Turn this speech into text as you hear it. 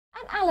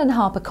At Alan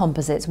Harper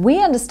Composites,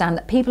 we understand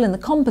that people in the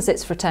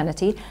composites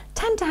fraternity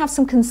tend to have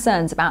some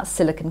concerns about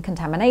silicone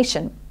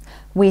contamination.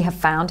 We have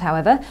found,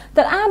 however,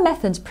 that our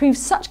methods prove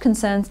such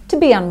concerns to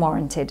be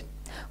unwarranted.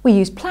 We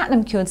use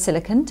platinum-cured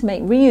silicone to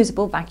make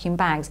reusable vacuum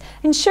bags,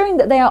 ensuring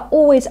that they are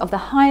always of the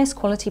highest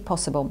quality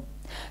possible.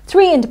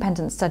 3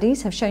 independent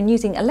studies have shown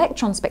using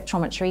electron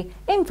spectrometry,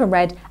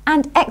 infrared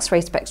and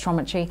X-ray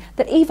spectrometry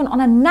that even on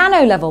a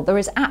nano level there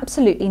is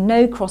absolutely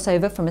no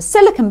crossover from a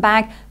silicone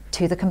bag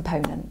to the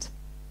component.